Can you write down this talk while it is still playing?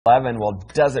11. Well,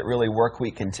 Does It Really Work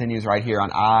Week continues right here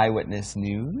on Eyewitness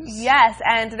News. Yes,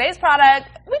 and today's product,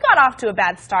 we got off to a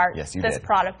bad start. Yes, you did. This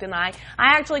product and I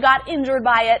actually got injured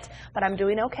by it, but I'm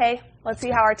doing okay. Let's see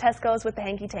how our test goes with the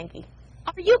HankyTanky.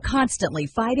 Are you constantly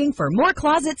fighting for more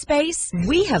closet space?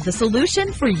 We have the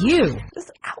solution for you.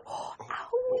 Just, ow,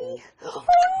 owie. Oh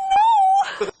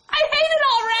no! I hate it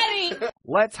already!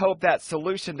 Let's hope that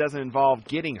solution doesn't involve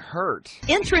getting hurt.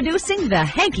 Introducing the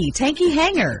HankyTanky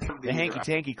Hanger. The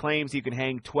HankyTanky claims you can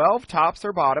hang 12 tops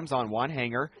or bottoms on one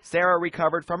hanger. Sarah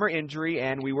recovered from her injury,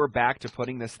 and we were back to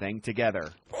putting this thing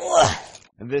together.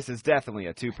 And this is definitely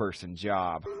a two-person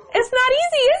job. It's not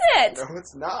easy, is it? No,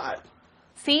 it's not.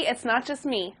 See, it's not just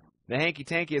me. The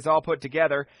HankyTanky is all put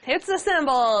together. It's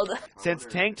assembled. Since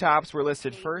tank tops were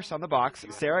listed first on the box,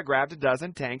 Sarah grabbed a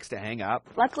dozen tanks to hang up.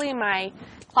 Luckily, my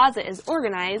closet is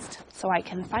organized, so I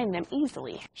can find them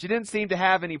easily. She didn't seem to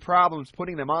have any problems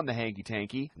putting them on the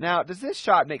HankyTanky. Now, does this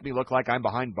shot make me look like I'm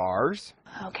behind bars?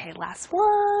 Okay, last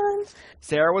one.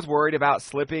 Sarah was worried about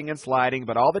slipping and sliding,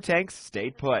 but all the tanks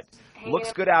stayed put.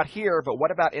 Looks good out here, but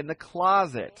what about in the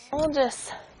closet? I'll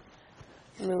just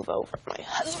move over my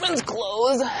husband's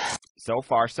clothes. So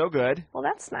far, so good. Well,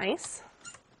 that's nice.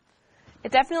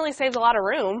 It definitely saves a lot of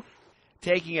room.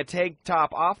 Taking a tank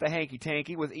top off the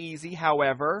HankyTanky was easy,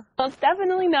 however. Well, it's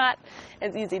definitely not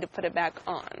as easy to put it back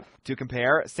on. To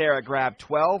compare, Sarah grabbed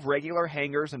 12 regular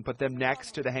hangers and put them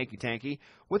next to the HankyTanky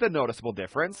with a noticeable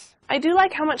difference. I do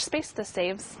like how much space this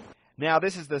saves. Now,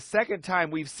 this is the second time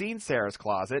we've seen Sarah's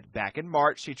closet. Back in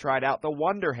March, she tried out the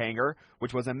Wonder Hanger,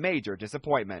 which was a major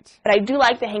disappointment. But I do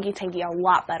like the HankyTanky a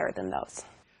lot better than those.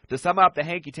 To sum up the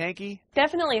HankyTanky,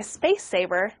 definitely a space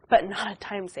saver, but not a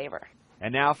time saver.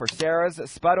 And now for Sarah's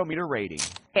Spudometer rating.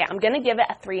 Okay, I'm going to give it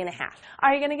a 3.5.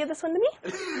 Are you going to give this one to me?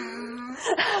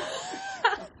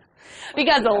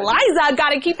 Because Eliza got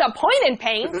to keep the point in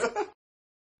paint.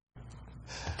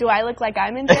 Do I look like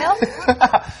I'm in jail?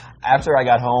 After I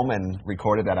got home and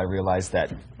recorded that, I realized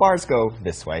that bars go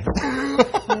this way.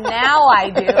 Now I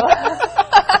do.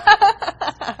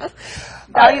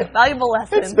 Valuable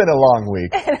lesson. It's been a long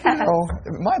week.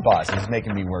 My boss is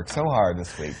making me work so hard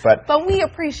this week. But we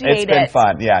appreciate it. It's been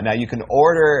fun. Yeah, now you can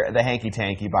order the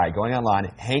HankyTanky by going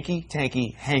online,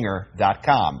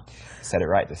 HankyTankyHanger.com. Said it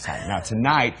right this time. Now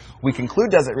tonight, we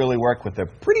conclude Does It Really Work with a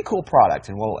pretty cool product,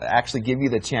 and we'll actually give you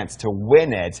the chance to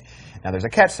win it. Now there's a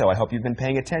catch, though. I hope you've been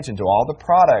paying attention to all the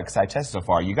products I tested so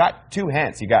far. You got 2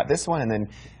 hints. You got this one, and then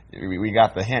we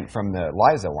got the hint from the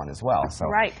Liza one as well. So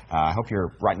right. I hope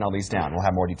you're writing all these down. We'll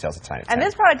have more details tonight. And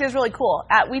this product is really cool.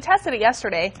 We tested it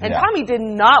yesterday, and Tommy did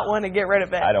not want to get rid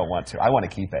of it. I don't want to. I want to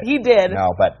keep it. He did.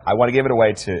 No, but I want to give it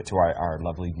away to our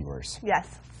lovely viewers. Yes.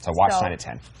 So watch 9 at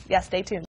 10. Yeah, stay tuned.